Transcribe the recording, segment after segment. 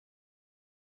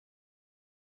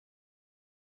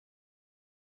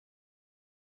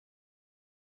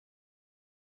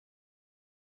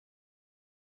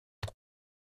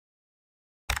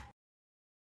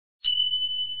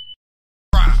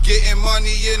Getting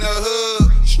money in the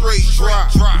hood, straight drop.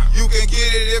 You can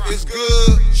get it if it's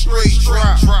good, straight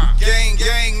drop. Gang,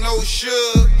 gang, no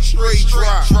sugar, straight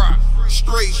drop.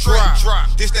 Straight drop,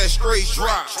 this that straight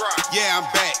drop. Yeah, I'm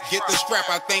back, get the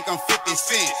strap, I think I'm 50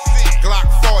 Cent. Glock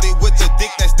 40 with the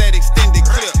dick, that's that extended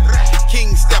clip.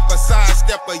 King stepper, side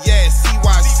stepper, yeah,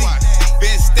 CYC.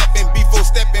 Been stepping, before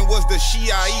stepping was the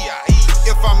Shia.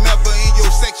 If I'm ever in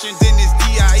your section, then it's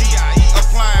DIE.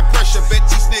 Applying pressure, bet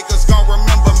these niggas gon'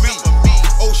 remember me.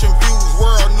 Ocean views,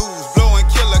 world news, blowing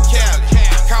killer Cali.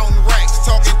 Counting racks,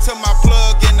 talking to my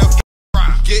plug in the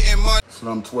getting money.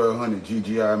 Slum 1200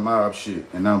 GGI mob shit,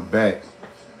 and I'm back.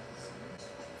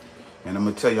 And I'm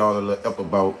gonna tell y'all a little up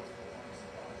about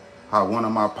how one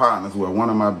of my partners, well, one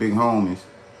of my big homies,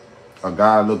 a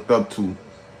guy I looked up to,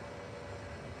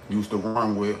 used to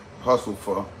run with, hustle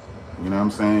for, you know what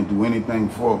I'm saying, do anything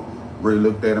for, really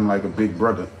looked at him like a big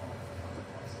brother,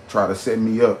 try to set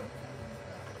me up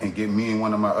and get me and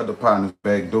one of my other partners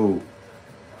Backdoor.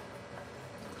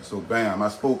 So bam, I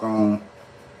spoke on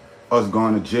us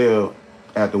going to jail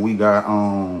after we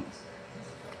got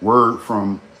word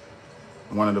from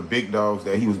one of the big dogs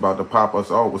that he was about to pop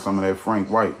us off with some of that Frank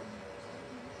White.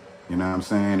 You know what I'm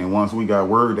saying? And once we got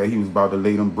word that he was about to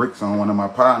lay them bricks on one of my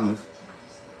partners,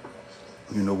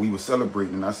 you know, we were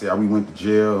celebrating. And I said, we went to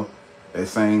jail that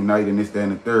same night and this, that,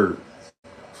 and the third.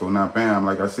 So now, bam,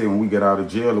 like I said, when we get out of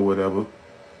jail or whatever,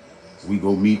 we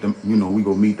go meet them, you know, we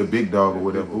go meet the big dog or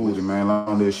whatever. Uzi, man,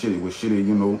 long little shitty with shitty,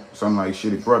 you know, something like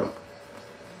shitty brother.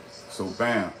 So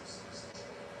bam,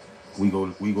 we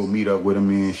go meet up with him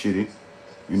and shitty.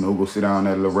 You know, go sit down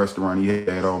at a little restaurant he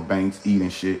had all Banks, eat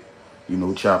and shit. You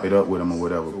know, chop it up with him or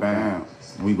whatever. Bam,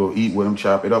 we go eat with him,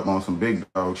 chop it up on some big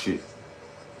dog shit.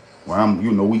 Well,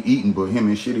 you know, we eating, but him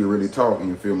and shitty really talking,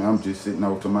 you feel me? I'm just sitting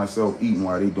out to myself eating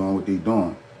while they doing what they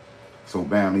doing. So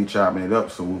bam, they chopping it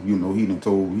up. So, you know, he done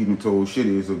told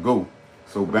shitty it's a go.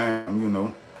 So bam, you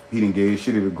know, he done gave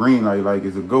shitty the green light like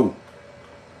it's a go.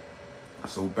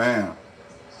 So bam,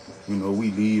 you know, we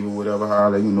leave or whatever,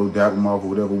 holler, you know, dap him off or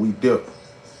whatever, we dip.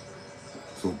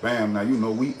 So bam, now, you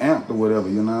know, we amped or whatever,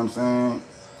 you know what I'm saying?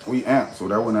 We amped. So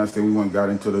that when I said we went got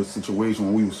into the situation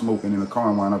when we were smoking in the car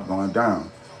and wound up going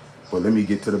down. But let me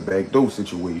get to the Backdoor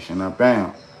situation. Now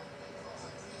bam,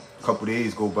 a couple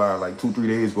days go by, like 2-3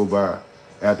 days go by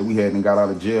after we hadn't got out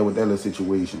of jail with that little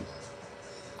situation.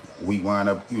 We wind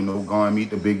up, you know, going meet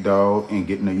the big dog and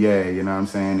getting the you know what I'm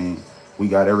saying? And we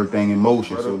got everything in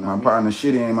motion. So my partner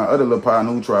Shitty and my other little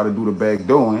partner who tried to do the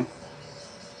backdooring,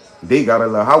 they got a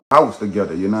little house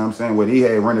together, you know what I'm saying? Where they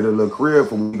had rented a little crib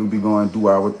for we could be going to do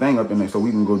our thing up in there, so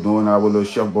we can go doing our little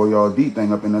Chef Boyardee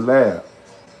thing up in the lab.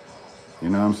 You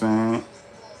know what I'm saying?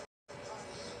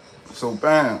 So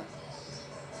bam,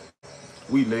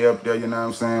 we lay up there, you know what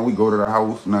I'm saying? We go to the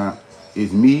house. Now,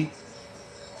 it's me,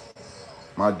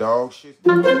 my dog shit,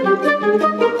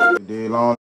 dead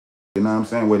long. You know what I'm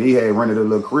saying? Where they had rented a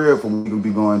little crib for we could be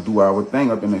going to do our thing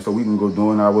up in there, so we can go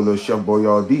doing our little Chef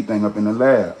Boyardee thing up in the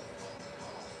lab.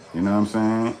 You know what I'm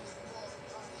saying?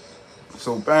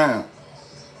 So bam,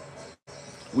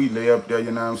 we lay up there,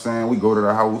 you know what I'm saying? We go to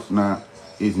the house. Now,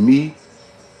 it's me,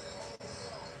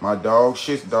 my dog,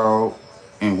 shit's dog,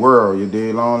 and World, your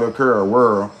dead long little curl,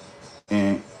 World,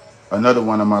 and another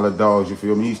one of my little dogs, you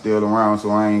feel me? He's still around,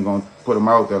 so I ain't gonna put him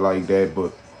out there like that,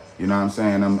 but you know what I'm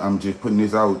saying? I'm just putting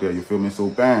this out there, you feel me? So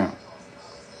bam,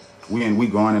 we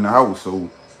going in the house. So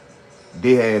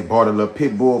they had bought a little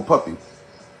pit bull puppy.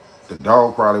 The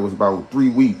dog probably was about 3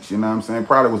 weeks, you know what I'm saying?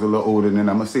 Probably was a little older than,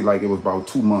 I'm gonna say like it was about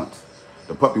 2 months.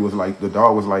 The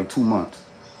dog was like 2 months.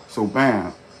 So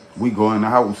bam, we go in the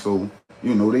house. So,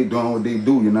 you know, they doing what they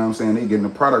do, you know what I'm saying? They getting the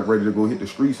product ready to go hit the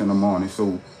streets in the morning.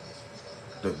 So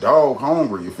the dog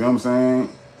hungry, you feel what I'm saying?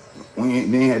 They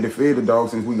ain't had to feed the dog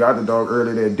since we got the dog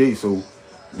earlier that day. So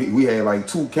we had like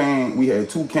two cans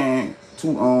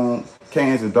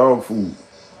of dog food.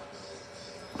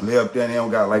 Lay up there and they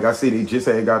don't got, like I said, they just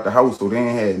had got the house, so they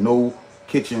ain't had no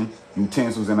kitchen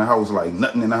utensils in the house, like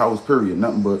nothing in the house, period.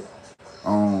 Nothing but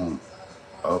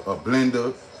a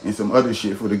blender and some other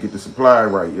shit for to get the supply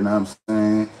right, you know what I'm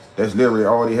saying? That's literally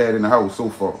all they had in the house so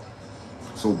far.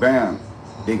 So bam,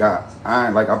 they got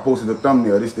iron, like I posted a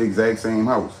thumbnail, this the exact same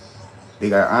house. They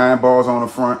got iron bars on the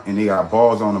front and they got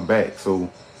bars on the back. So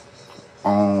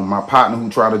my partner who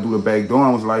tried to do the back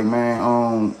door was like,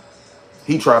 man,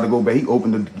 he tried to go back, he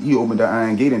opened the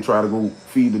iron gate and tried to go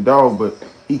feed the dog, but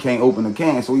he can't open the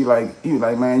can. So he was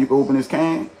like, man, you can open this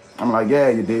can? I'm like, yeah,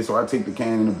 you did. So I take the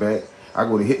can in the back. I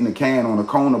go to hitting the can on the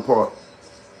corner part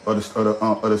of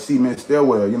the cement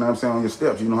stairwell, you know what I'm saying, on your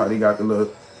steps. You know how they got the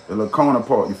little corner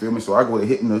part, you feel me? So I go to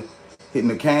hitting hitting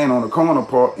the can on the corner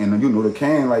part, and you know the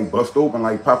can like bust open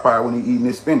like Popeye when he eating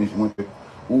his spinach, went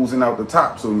oozing out the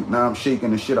top. So now I'm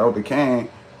shaking the shit out the can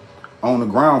on the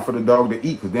ground for the dog to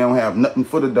eat, because they don't have nothing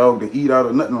for the dog to eat out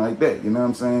or nothing like that. You know what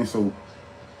I'm saying? So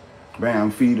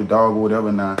bam, feed the dog or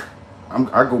whatever. Now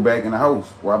I go back in the house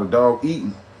while the dog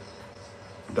eating.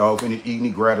 The dog finished eating,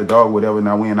 he grabbed the dog, whatever.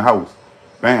 Now we in the house.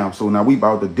 Bam. So now we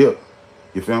about to dip.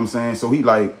 You feel what I'm saying? So he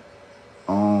like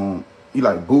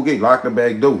Boogie, lock the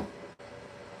back door.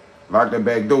 Lock that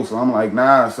back door. So I'm like,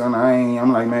 nah, son,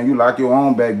 I'm like, man, you lock your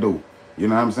own back door. You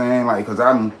know what I'm saying? Like, cause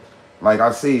like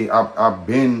I said, I've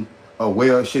been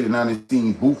aware of shit and I done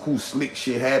seen buku slick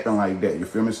shit happen like that. You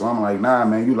feel me? So I'm like, nah,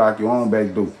 man, you lock your own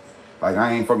back door. Like,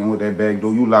 I ain't fucking with that back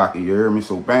door. You lock it. You hear me?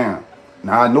 So bam.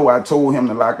 Now I know I told him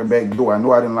to lock the back door. I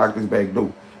know I didn't lock this back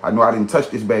door. I know I didn't touch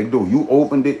this back door. You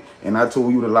opened it and I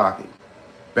told you to lock it.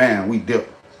 Bam, we dipped.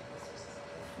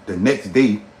 The next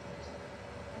day,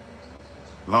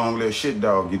 long little shit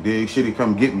dog, you dig? Shitty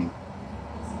come get me.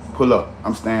 Pull up.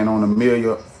 I'm standing on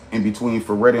Amelia in between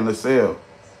Ferretti and LaSalle.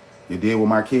 You did with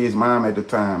my kid's mom at the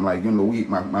time. Like, you know,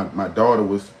 my daughter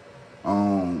was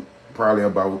probably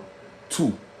about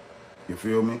 2. You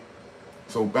feel me?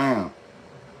 So bam.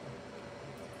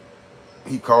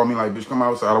 He called me like, bitch, come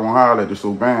outside. I don't want to holler at you.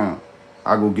 So bam.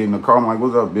 I go get in the car. I'm like,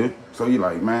 what's up, bitch? So he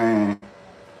like, man,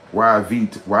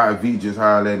 YV just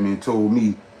hollered at me and told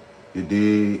me, you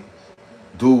did,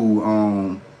 dude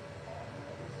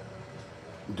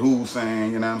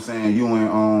saying, you know what I'm saying, you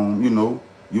and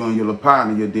you and your little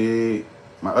partner, you dig,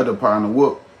 my other partner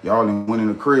Whoop, y'all went in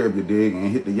the crib, you dig,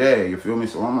 and hit the you feel me?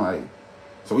 So I'm like,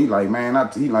 so he like, man,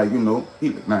 he like, you know,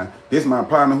 now this my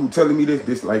partner who telling me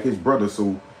this like his brother,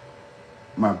 so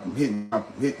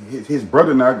his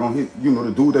brother not gonna hit, you know,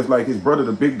 the dude that's like his brother,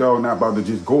 the big dog, not about to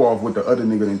just go off with the other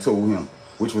nigga that told him,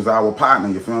 which was our partner,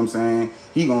 you feel what I'm saying?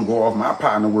 He gonna go off my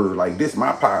partner word, like this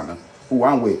my partner, who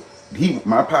I'm with.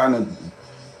 My partner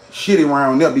shitty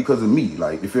around there because of me,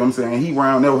 like, you feel what I'm saying? He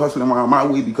around there hustling around my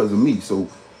way because of me, so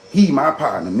he my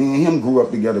partner. Me and him grew up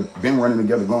together, been running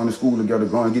together, going to school together,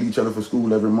 going to get each other for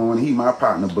school every morning. He my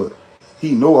partner, but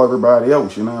he know everybody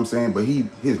else, you know what I'm saying? But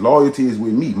his loyalty is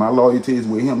with me. My loyalty is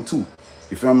with him too.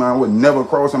 You feel me? I would never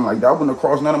cross him like that. I wouldn't have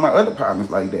crossed none of my other partners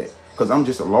like that, because I'm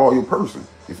just a loyal person.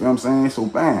 You feel what I'm saying? So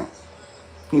bam.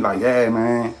 He like, yeah,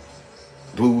 man.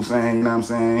 Dude saying, you know what I'm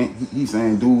saying? He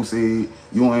saying, dude said,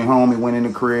 you ain't home, it went in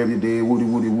the crib, you did, woody,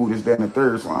 this, that, and the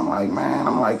third. So I'm like, man,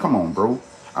 come on, bro.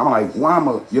 I'm like, why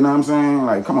you know what I'm saying?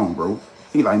 Like, come on, bro.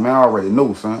 He like, man, I already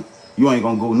know, son. You ain't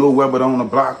gonna go nowhere but on the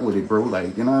block with it, bro.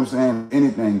 Like, you know what I'm saying?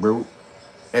 Anything, bro.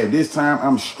 At this time,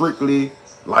 I'm strictly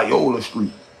Loyola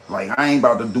Street. Like, I ain't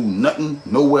about to do nothing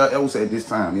nowhere else at this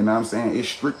time. You know what I'm saying? It's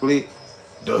strictly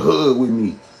the hood with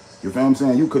me. You feel what I'm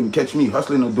saying? You couldn't catch me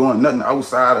hustling or doing nothing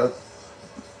outside of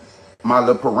my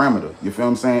little parameter. You feel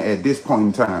what I'm saying? At this point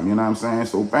in time, you know what I'm saying?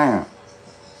 So bam.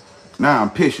 Now I'm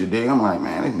pissed, you dig? I'm like,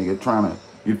 man, this nigga trying to,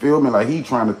 you feel me? Like, he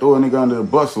trying to throw a nigga under the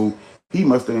bus, so he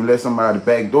must have let somebody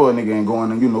backdoor a nigga and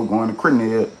going and, you know, going to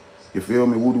crib. You feel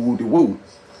me? Woody woo.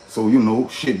 So, you know,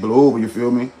 shit blow over, you feel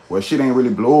me? Well, shit ain't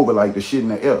really blow over like the shit in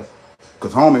the air.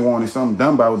 Cause homie wanted something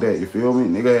done about that, you feel me?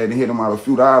 Nigga had to hit him out a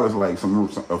few dollars, like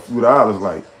a few dollars,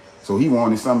 like. So he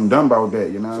wanted something done about that,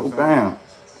 you know? So bam.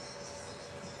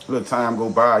 Little time go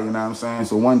by, you know what I'm saying?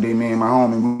 So one day, me and my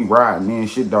homie, we riding, me and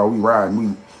shit dog, we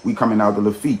riding, we coming out to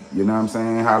Lafitte, you know what I'm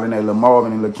saying? Hollering at Lil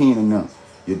Marvin and Lil Keenan them.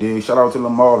 You dig? Shout out to Lil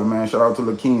Marvin, man. Shout out to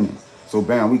Lil Keenan. So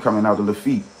bam, we coming out to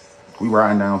Lafitte. We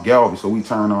riding down Galvey, so we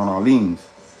turn on our leans.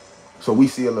 So we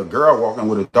see a little girl walking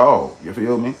with a dog, you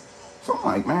feel me? So I'm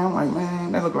like,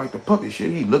 man, that look like the puppy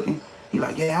shit. He looking. He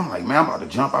like, yeah, I'm like, man, I'm about to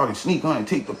jump out and sneak on and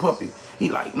take the puppy. He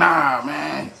like, nah,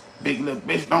 man. Big little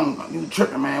bitch, don't you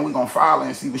tripping, man. We gonna follow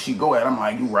and see where she go at. I'm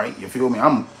like, you right, you feel me?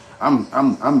 I'm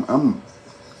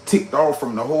ticked off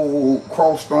from the whole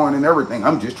cross throwing and everything.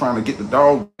 I'm just trying to get the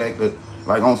dog back to,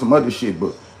 like, on some other shit.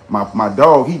 But my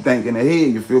dog, he thinking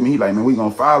ahead, you feel me? He like, man, we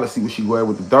gonna follow, see where she go at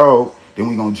with the dog, then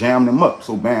we gonna jam them up.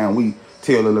 So bam, we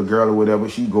tell the little girl or whatever,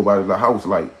 she go by the house,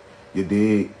 like, you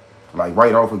dig? Like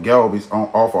right off of Galvez,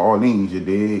 off of Orleans, you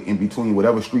dig? In between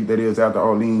whatever street that is after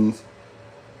Orleans.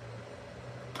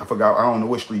 I forgot, I don't know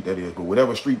what street that is, but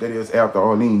whatever street that is after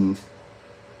Orleans,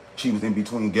 she was in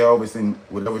between Galvez and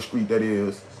whatever street that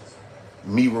is,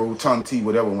 Miro, Tonti,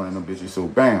 whatever one of them bitches. So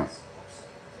bam,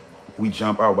 we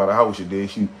jump out by the house, you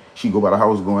did. She go by the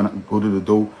house, go to the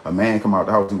door. A man come out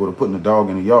the house and go to putting the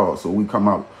dog in the yard. So we come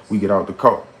out, we get out the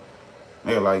car.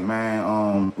 They're like,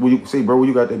 man, where you say, bro, where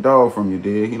you got that dog from, you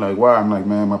did? He like, why? I'm like,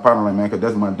 man, my partner like, man, cause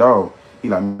that's my dog. He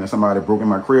like, man, somebody broke in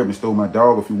my crib and stole my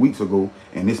dog a few weeks ago,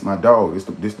 and this my dog.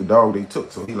 This the dog they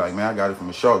took. So he like, man, I got it from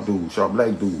a sharp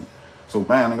black dude. So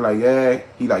bam, nigga like, yeah.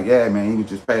 He like, yeah, man. He was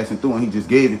just passing through and he just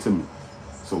gave it to me.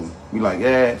 So we like,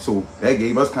 yeah. So that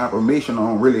gave us confirmation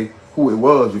on really who it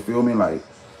was, you feel me? Like,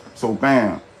 so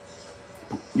bam,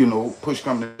 you know, push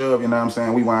come to shove, you know what I'm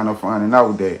saying? We wind up finding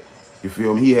out that, you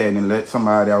feel me, he hadn't let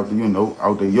somebody out, you know,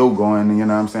 out there going, you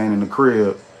know what I'm saying, in the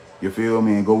crib, you feel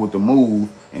me, and go with the move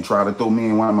and try to throw me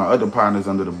and one of my other partners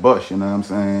under the bus, you know what I'm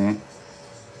saying?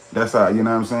 That's how, you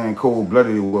know what I'm saying,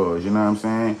 cold-blooded it was, you know what I'm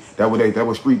saying? That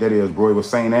was street that is, bro. It was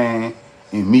St. Ann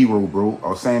and Miro, bro,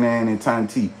 or St. Ann and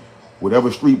Tonti.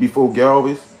 Whatever street before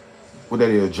Galvez, what that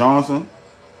is, Johnson,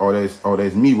 or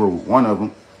that's Miro, one of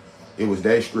them. It was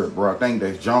that strip, bro. I think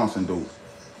that's Johnson, though.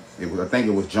 I think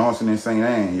it was Johnson and St.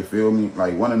 Ann, you feel me?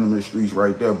 Like, one of them the streets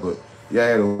right there, but,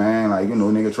 yeah, though, man, like, you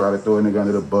know, nigga try to throw a nigga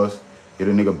under the bus, get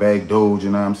a nigga backdoor, you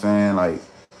know what I'm saying? Like,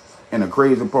 and the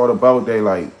crazy part about that,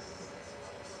 like,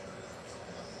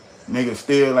 nigga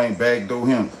still ain't backdoor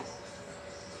him.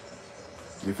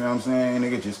 You feel what I'm saying?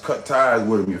 Nigga just cut ties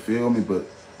with him, you feel me? But,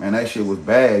 man, that shit was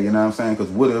bad, you know what I'm saying? Because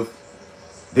what if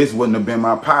this wouldn't have been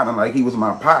my partner like he was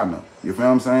my partner? You feel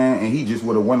what I'm saying? And he just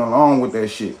would have went along with that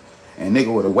shit. And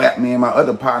nigga would have whacked me and my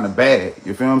other partner bad.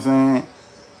 You feel what I'm saying?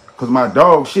 Because my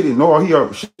dog shit, he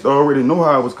already know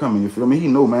how I was coming, you feel me? He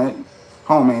know, man,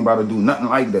 homie ain't about to do nothing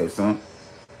like that, son.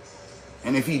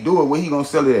 And if he do it, where he gonna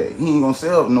sell it at? He ain't gonna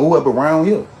sell no up around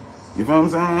here. You feel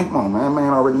what I'm saying? Come on, man.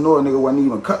 Man already know a nigga wasn't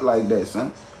even cut like that,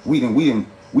 son. We didn't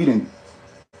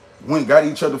went got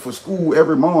each other for school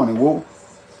every morning, whoa.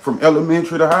 From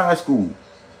elementary to high school.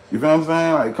 You feel what I'm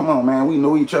saying? Like, come on, man. We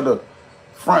know each other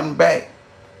front and back.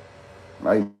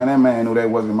 Like, man, that man knew that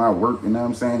wasn't my work, you know what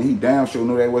I'm saying? He damn sure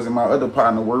knew that wasn't my other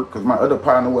partner work, because my other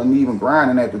partner wasn't even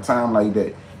grinding at the time like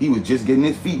that. He was just getting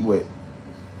his feet wet.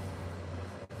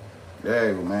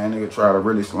 Yeah, man, nigga try to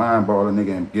really slime ball a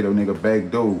nigga and get a nigga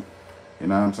backdoor. You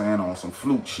know what I'm saying? On some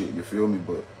fluke shit, you feel me?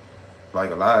 But, like,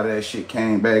 a lot of that shit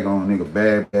came back on a nigga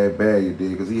bad, you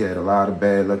did, because he had a lot of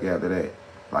bad luck after that.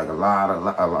 Like,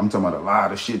 I'm talking about a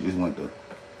lot of shit just went to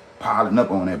piling up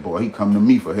on that boy. He come to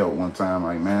me for help one time.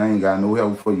 Like, man, I ain't got no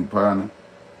help for you, partner.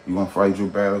 You gonna fight your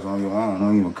battles on your own.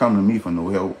 Don't even come to me for no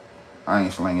help. I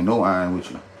ain't slinging no iron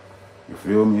with you. You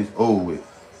feel me? It's over with.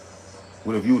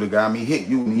 What if you would have got me hit?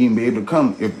 You wouldn't even be able to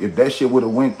come. If that shit would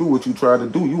have went through what you tried to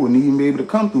do, you wouldn't even be able to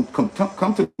come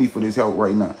to me for this help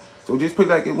right now. So just play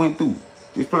like it went through.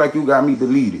 Just play like you got me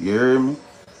deleted. You hear me?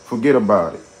 Forget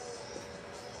about it.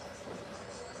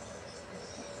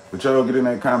 But y'all get in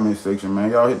that comment section,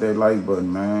 man. Y'all hit that like button,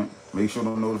 man. Make sure the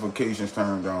notifications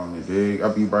turned on, you dig?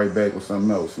 I'll be right back with something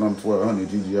else. Slum 1200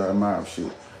 GGI Mob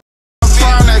shit. I'm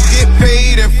trying to get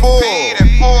paid in full.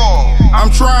 I'm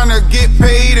trying to get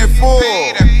paid in full.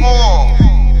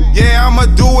 Yeah, I'ma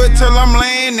do it till I'm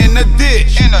laying in the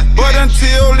ditch. But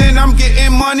until then, I'm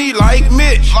getting money like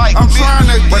Mitch. I'm trying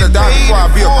to get paid before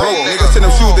I be a bro, nigga. Send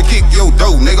them shoes to kick your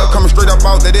dough, nigga. Coming straight up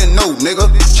out, they didn't know,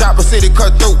 nigga. Chopper City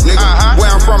cutthroat, nigga.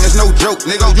 Where I'm from is no joke,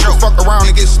 nigga. You can fuck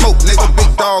around and get smoked, nigga.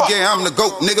 Big dog, yeah, I'm the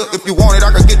GOAT, nigga. If you want it,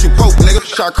 I can get you poked, nigga.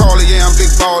 Shot caller, yeah, I'm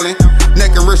big ballin'.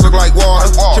 Neck and wrist look like water.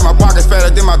 Shit, my pockets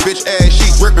fatter than my bitch ass. She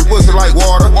ripping pussy like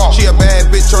water. She a bad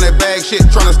bitch on that bag shit,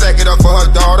 tryna stack it up for her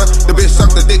daughter. The bitch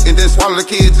suck the dick and then swallow the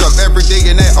kids up every day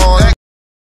in that order.